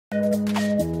Hey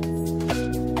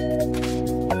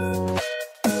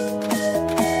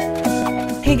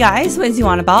guys, what is you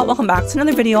on about? Welcome back to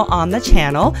another video on the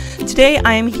channel. Today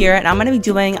I am here and I'm going to be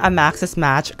doing a Maxis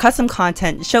match custom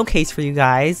content showcase for you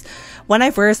guys. When I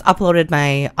first uploaded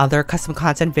my other custom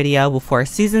content video before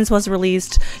Seasons was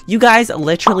released, you guys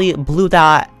literally blew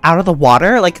that out of the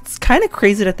water. Like, it's kind of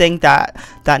crazy to think that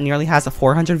nearly has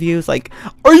 400 views. Like,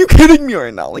 are you kidding me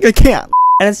right now? Like, I can't.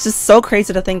 And it's just so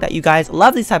crazy to think that you guys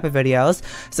love these type of videos.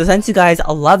 So since you guys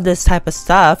love this type of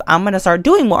stuff, I'm going to start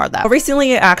doing more of that. But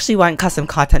recently, I actually went custom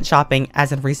content shopping.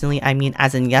 As in recently, I mean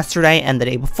as in yesterday and the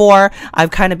day before.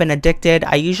 I've kind of been addicted.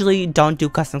 I usually don't do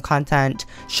custom content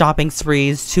shopping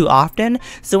sprees too often.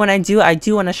 So when I do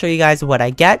want to show you guys what I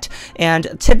get. And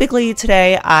typically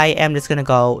today, I am just going to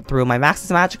go through my Maxis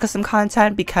Match custom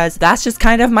content because that's just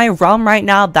kind of my realm right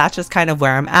now. That's just kind of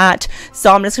where I'm at.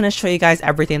 So I'm just going to show you guys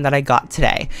everything that I got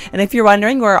today. And if you're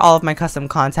wondering where all of my custom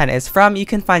content is from, you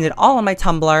can find it all on my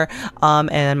Tumblr,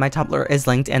 and my Tumblr is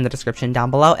linked in the description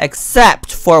down below,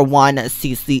 except for one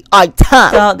CC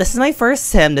item. So this is my first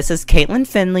sim. This is Caitlin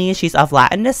Finley. She's of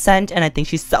Latin descent, and I think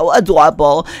she's so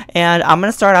adorable. And I'm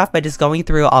gonna start off by just going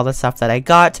through all the stuff that I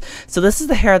got. So this is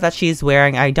the hair that she's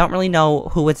wearing. I don't really know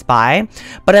who it's by,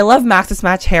 but I love Maxis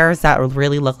Match hairs that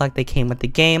really look like they came with the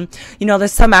game. You know,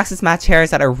 there's some Maxis Match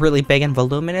hairs that are really big and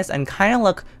voluminous and kind of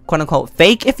look quote-unquote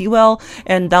fake, if you will,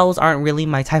 and those aren't really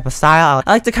my type of style.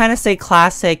 I like to kind of stay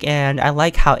classic, and I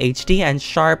like how HD and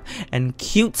sharp and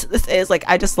cute this is. Like,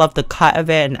 I just love the cut of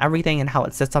it and everything and how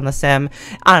it sits on the sim.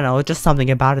 I don't know, just something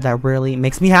about it that really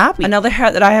makes me happy. Another hair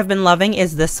that I have been loving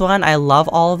is this one. I love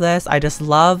all of this. I just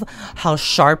love how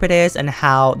sharp it is and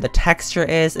how the texture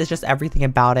is. It's just everything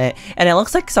about it, and it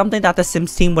looks like something that the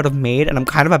Sims team would have made, and I'm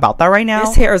kind of about that right now.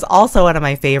 This hair is also one of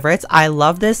my favorites. I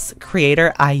love this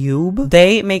creator, Ayub.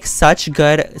 They make such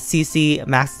good CC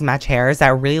Maxis Match hairs that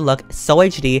really look so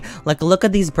HD. Like, look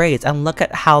at these braids and look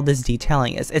at how this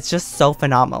detailing is. It's just so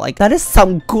phenomenal. Like, that is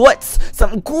some good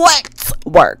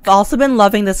work. I've also been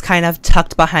loving this kind of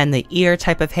tucked behind the ear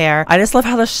type of hair. I just love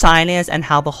how the shine is and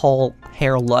how the whole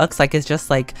hair looks. Like, it's just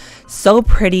like so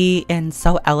pretty and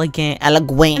so elegant.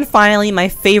 And finally, my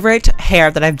favorite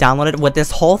hair that I've downloaded with this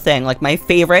whole thing, like my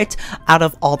favorite out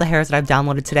of all the hairs that I've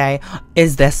downloaded today,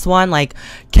 is this one. Like,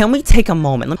 can we take a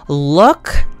moment?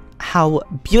 Look how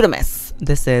beautiful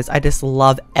this is. I just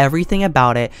love everything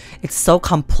about it. It's so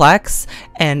complex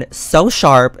and so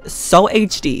sharp, so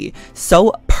HD,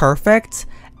 so perfect,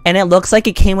 and it looks like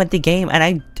it came with the game.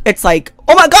 And it's like,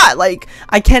 oh my god, like,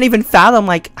 I can't even fathom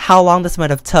like how long this might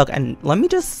have took. And let me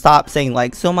just stop saying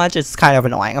like so much. It's kind of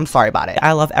annoying. I'm sorry about it.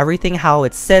 I love everything, how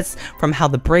it sits, from how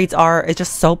the braids are. It's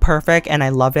just so perfect, and I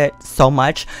loved it so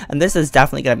much. And this is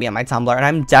definitely going to be on my Tumblr, and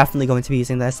I'm definitely going to be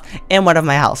using this in one of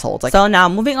my households. Like, so now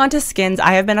moving on to skins,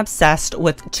 I have been obsessed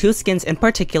with two skins in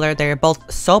particular. They're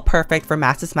both so perfect for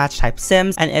Maxis Match type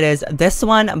sims, and it is this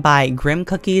one by Grim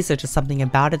Cookies. There's just something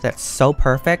about it that's so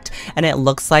perfect, and it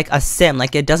looks like a sim.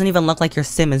 Like, it doesn't even look like your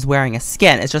sim is wearing a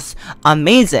skin. It's just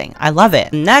amazing. I love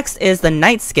it. Next is the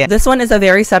night skin. This one is a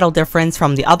very subtle difference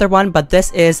from the other one, but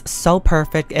this is so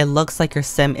perfect. It looks like your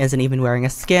sim isn't even wearing a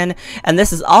skin, and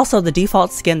this is also the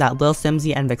default skin that Lil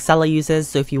Simsy and Vixella uses.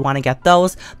 So if you want to get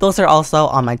those are also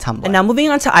on my Tumblr. And now moving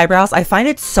on to eyebrows, I find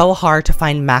it so hard to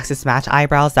find Maxis Match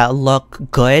eyebrows that look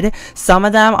good. Some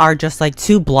of them are just like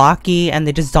too blocky and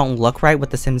they just don't look right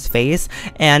with the Sim's face,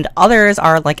 and others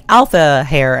are like alpha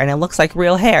hair and it looks like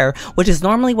real hair, which is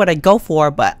normally what I go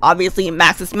for, but obviously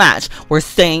Maxis Match, we're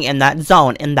staying in that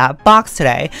zone, in that box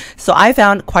today. So I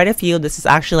found quite a few. This is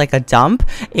actually like a dump,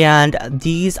 and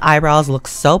these eyebrows look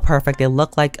so perfect. They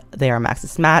look like they are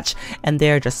Maxis Match, and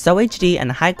they're just so HD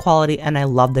and high quality, and I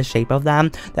love the shape of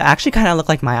them. They actually kind of look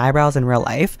like my eyebrows in real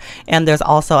life. And there's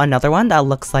also another one that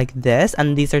looks like this,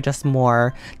 and these are just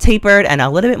more tapered and a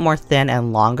little bit more thin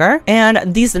and longer.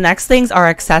 And these next things are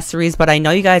accessories, but I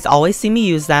know you guys always see me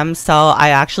use them, so I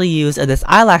actually use this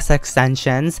eyelash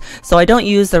extensions. So I don't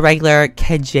use the regular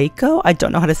Kejako. I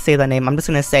don't know how to say that name. I'm just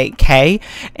gonna say K.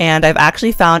 And I've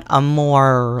actually found a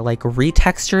more like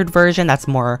retextured version that's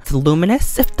more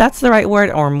voluminous, if that's the right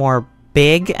word, or more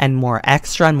big and more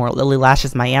extra and more Lily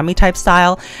Lashes Miami type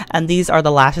style. And these are the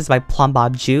lashes by Plum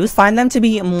Bob Juice. Find them to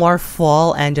be more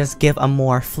full and just give a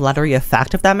more fluttery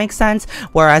effect, if that makes sense.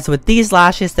 Whereas with these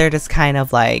lashes, they're just kind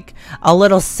of like a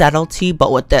little subtlety,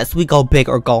 but with this, we go big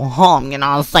or go home, you know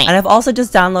what I'm saying? And I've also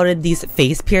just downloaded these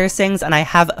face piercings, and I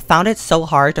have found it so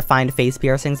hard to find face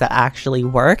piercings that actually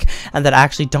work and that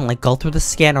actually don't like go through the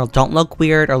skin or don't look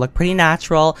weird or look pretty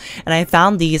natural. And I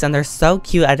found these and they're so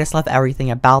cute. I just love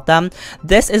everything about them.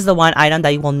 This is the one item that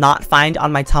you will not find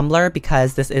on my Tumblr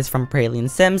because this is from Praline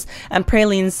Sims, and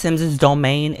Praline Sims'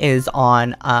 domain is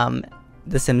on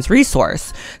the Sims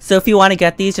resource. So if you want to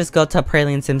get these, just go to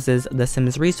Praline Sims' the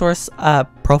Sims resource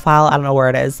profile. I don't know where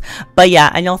it is, but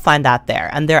yeah, and you'll find that there.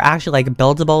 And they're actually like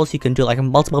buildable, so you can do like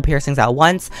multiple piercings at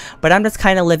once, but I'm just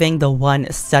kind of living the one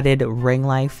studded ring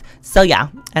life. So yeah,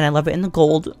 and I love it in the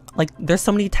gold. Like, there's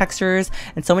so many textures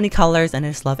and so many colors, and I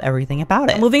just love everything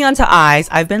about it. Moving on to eyes,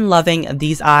 I've been loving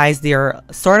these eyes. They're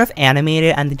sort of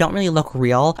animated and they don't really look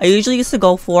real. I usually used to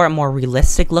go for more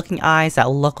realistic looking eyes that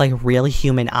look like real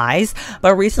human eyes,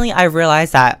 but recently I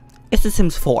realized that it's The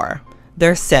Sims 4.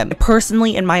 They're Sim.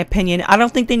 Personally, in my opinion, I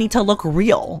don't think they need to look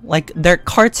real. Like, they're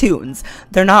cartoons.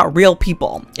 They're not real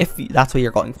people, if that's what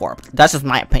you're going for. That's just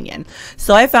my opinion.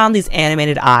 So I found these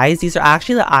animated eyes. These are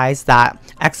actually the eyes that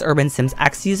Urban Sims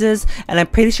X uses, and I'm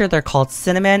pretty sure they're called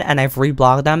Cinnamon, and I've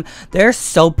reblogged them. They're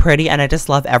so pretty, and I just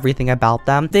love everything about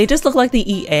them. They just look like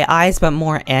the EA eyes, but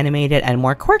more animated and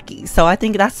more quirky. So I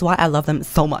think that's why I love them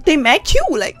so much. They make cute,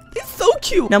 like, they're so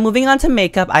cute. Now, moving on to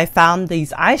makeup, I found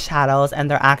these eyeshadows,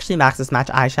 and they're actually Maxis Match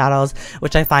eyeshadows,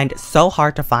 which I find so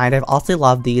hard to find. I've also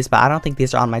loved these, but I don't think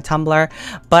these are on my Tumblr.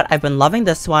 But I've been loving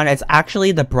this one. It's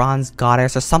actually the Bronze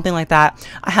Goddess or something like that.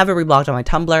 I have it reblogged on my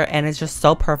Tumblr, and it's just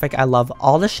so perfect. I love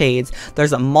all the shades.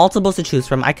 There's multiples to choose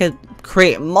from. I could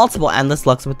create multiple endless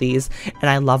looks with these, and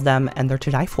I love them, and they're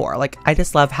to die for. Like, I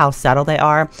just love how subtle they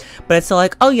are, but it's still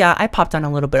like, oh yeah, I popped on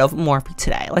a little bit of Morphe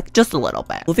today, like just a little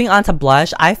bit. Moving on to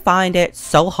blush, I find it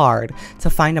so hard to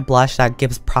find a blush that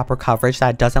gives proper coverage,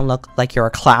 that doesn't look like you're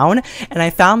a clown, and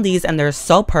I found these, and they're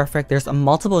so perfect. There's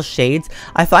multiple shades.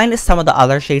 I find some of the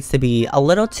other shades to be a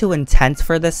little too intense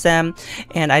for this sim,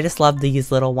 and I just love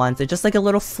these little ones. They're just like a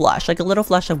little flush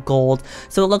of gold,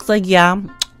 so it looks like, yeah,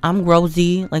 I'm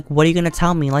rosy. Like, what are you gonna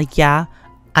tell me? Like, yeah,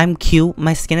 I'm cute,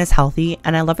 my skin is healthy,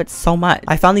 and I love it so much.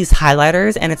 I found these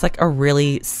highlighters, and it's like a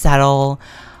really subtle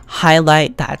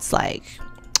highlight that's like,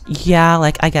 yeah,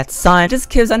 like I get sun. It just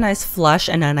gives a nice flush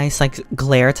and a nice like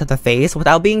glare to the face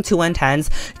without being too intense,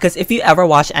 because if you ever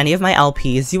watch any of my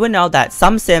LPs, you would know that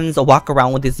some Sims walk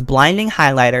around with these blinding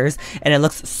highlighters, and it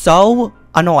looks so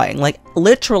annoying. Like,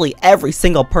 literally every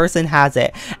single person has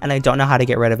it, and I don't know how to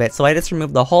get rid of it, so I just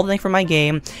removed the whole thing from my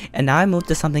game, and now I moved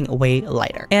to something way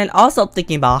lighter. And also,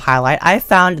 thinking about highlight, I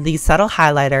found these subtle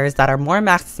highlighters that are more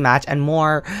Maxis Match and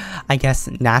more, I guess,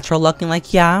 natural looking.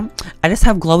 Like, yeah, I just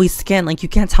have glowy skin. Like, you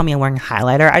can't tell me I'm wearing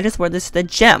highlighter. I just wear this to the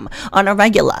gym on a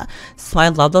regular. So I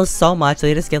love those so much.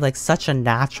 They just give like such a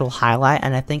natural highlight,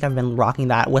 and I think I've been rocking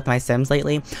that with my Sims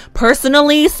lately.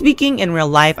 Personally speaking, in real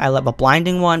life, I love a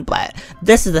blinding one, but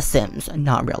this is The Sims,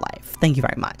 not real life. Thank you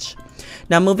very much.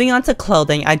 Now, moving on to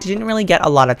clothing, I didn't really get a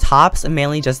lot of tops,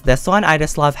 mainly just this one. I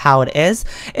just love how it is.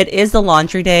 It is the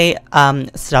Laundry Day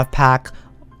stuff pack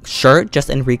shirt, just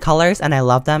in recolors, and I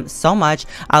love them so much.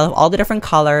 I love all the different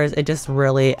colors. It just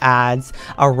really adds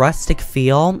a rustic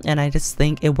feel, and I just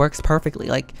think it works perfectly.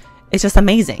 Like, it's just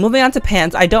amazing. Moving on to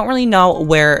pants, I don't really know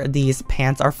where these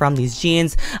pants are from, these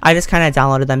jeans. I just kind of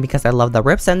downloaded them because I love the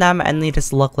rips in them, and they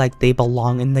just look like they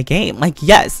belong in the game. Like,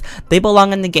 yes, they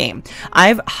belong in the game.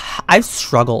 I've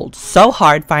struggled so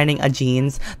hard finding a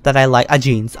jeans that I like,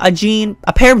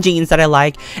 a pair of jeans that I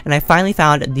like, and I finally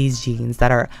found these jeans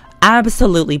that are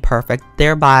absolutely perfect.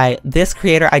 They're by this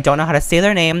creator. I don't know how to say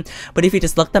their name, but if you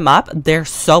just look them up, they're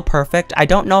so perfect. I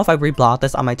don't know if I reblogged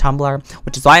this on my Tumblr,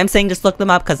 which is why I'm saying just look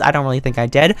them up, because I don't really think I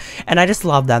did, and I just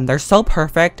love them. They're so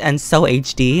perfect and so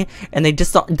HD, and they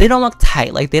don't look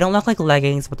tight. Like, they don't look like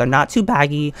leggings, but they're not too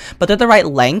baggy, but they're the right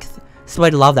length, so I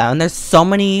love that. And there's so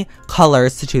many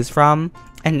colors to choose from.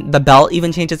 And the belt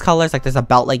even changes colors. Like, there's a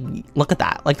belt, like, look at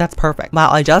that. Like, that's perfect.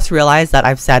 Wow, I just realized that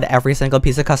I've said every single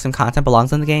piece of custom content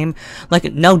belongs in the game. Like,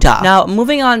 no duh. Now,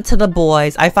 moving on to the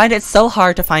boys, I find it so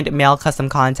hard to find male custom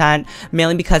content,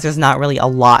 mainly because there's not really a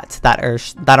lot that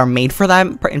are made for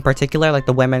them in particular. Like,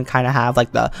 the women kind of have,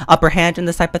 like, the upper hand in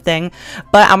this type of thing.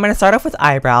 But I'm going to start off with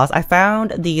eyebrows. I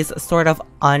found these sort of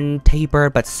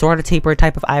untapered, but sort of tapered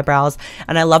type of eyebrows,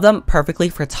 and I love them perfectly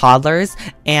for toddlers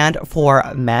and for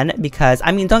men, because,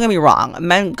 I mean, don't get me wrong,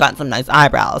 men got some nice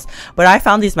eyebrows, but I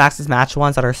found these Maxis Match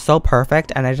ones that are so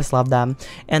perfect, and I just love them,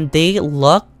 and they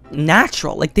look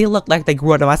natural. Like, they look like they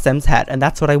grew out of my Sim's head, and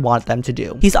that's what I want them to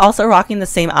do. He's also rocking the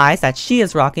same eyes that she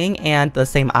is rocking, and the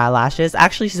same eyelashes.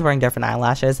 Actually, she's wearing different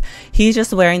eyelashes. He's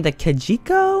just wearing the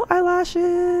Kijiko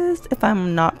eyelashes, if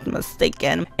I'm not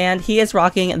mistaken, and he is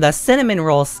rocking the cinnamon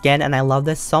roll skin, and I love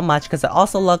this so much because it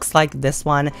also looks like this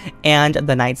one, and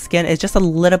the night skin is just a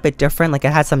little bit different. Like,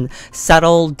 it has some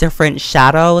subtle different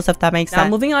shadows, if that makes sense. Now,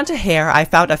 moving on to hair, I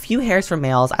found a few hairs for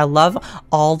males. I love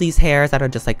all these hairs that are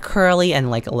just like curly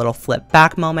and like a little flip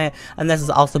back moment. And this is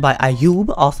also by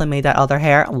Ayub, also made that other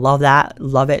hair. Love that,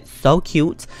 love it, so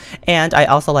cute. And I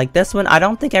also like this one. I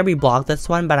don't think I reblogged this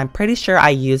one, but I'm pretty sure I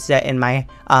used it in my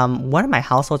one of my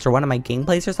households or one of my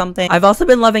gameplays or something. I've also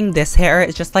been loving this hair.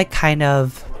 It's just like kind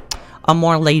of a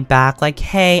more laid back, like,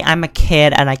 hey, I'm a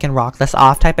kid and I can rock this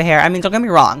off type of hair. I mean, don't get me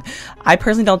wrong, I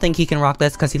personally don't think he can rock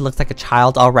this because he looks like a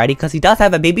child already, because he does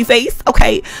have a baby face,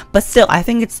 okay, but still, I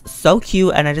think it's so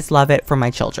cute and I just love it for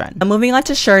my children. Now, moving on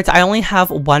to shirts, I only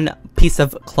have one piece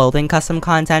of clothing custom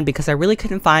content because I really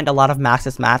couldn't find a lot of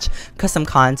Maxis Match custom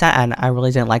content, and I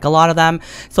really didn't like a lot of them.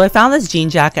 So I found this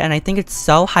jean jacket, and I think it's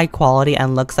so high quality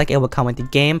and looks like it would come with the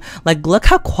game. Like, look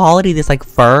how quality these like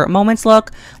fur moments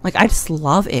look. Like, I just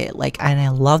love it. Like, and I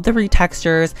love the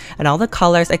retextures and all the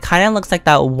colors. It kind of looks like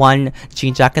that one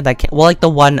jean jacket that well, like the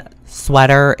one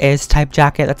sweater is type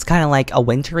jacket that's kind of like a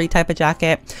wintry type of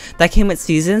jacket that came with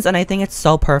Seasons, and I think it's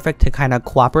so perfect to kind of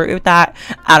cooperate with that.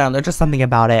 I don't know, there's just something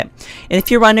about it. And if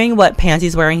you're wondering what pants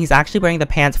he's wearing, he's actually wearing the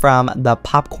pants from the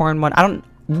popcorn one.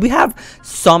 We have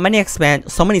so many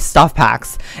stuff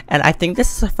packs, and I think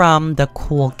this is from the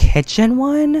Cool Kitchen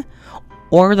one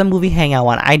or the Movie Hangout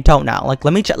one. I don't know. Like,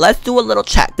 let me check. Let's do a little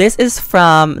check. This is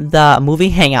from the Movie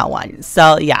Hangout one.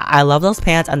 So yeah, I love those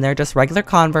pants, and they're just regular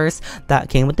Converse that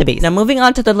came with the base. Now moving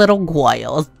on to the little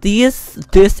goyles. This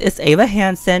is Ava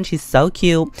Hansen. She's so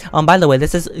cute. By the way,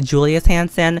 this is Julius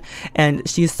Hansen, and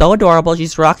she's so adorable.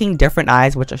 She's rocking different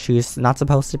eyes, which she's not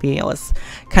supposed to be. I was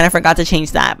kind of forgot to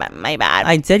change that, but my bad.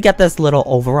 I did get this little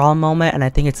overall moment, and I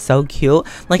think it's so cute.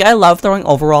 Like, I love throwing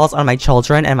overalls on my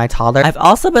children and my toddler. I've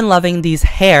also been loving these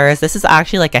hairs. This is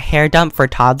actually like a hair dump for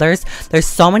toddlers. There's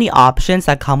so many options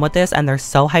that come with this, and they're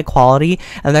so high quality,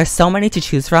 and there's so many to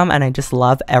choose from, and I just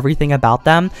love everything about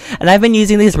them. And I've been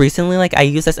using these recently. Like, I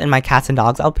use this in my cats and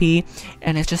dogs LP,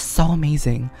 and it's just so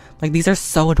amazing. Like, these are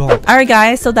so adorable. Alright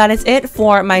guys, so that is it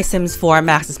for my Sims 4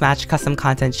 Maxis Match custom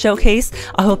content showcase.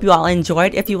 I hope you all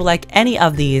enjoyed. If you would like any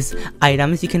of these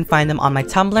items, you can find them on my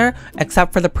Tumblr,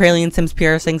 except for the Praline Sims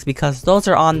piercings, because those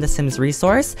are on the Sims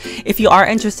resource. If you are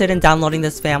interested in downloading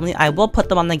this family, I will put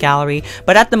them on the gallery,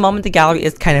 but at the moment the gallery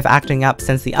is kind of acting up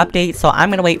since the update, so I'm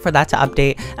gonna wait for that to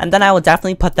update, and then I will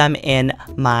definitely put them in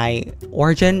my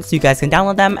Origin so you guys can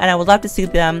download them, and I would love to see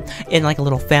them in like a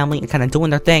little family and kind of doing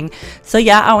their thing. So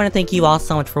yeah, I want to thank you all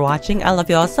so much for watching. I love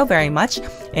you all so very much,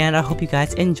 and I hope you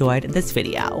guys enjoyed this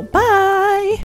video. Bye!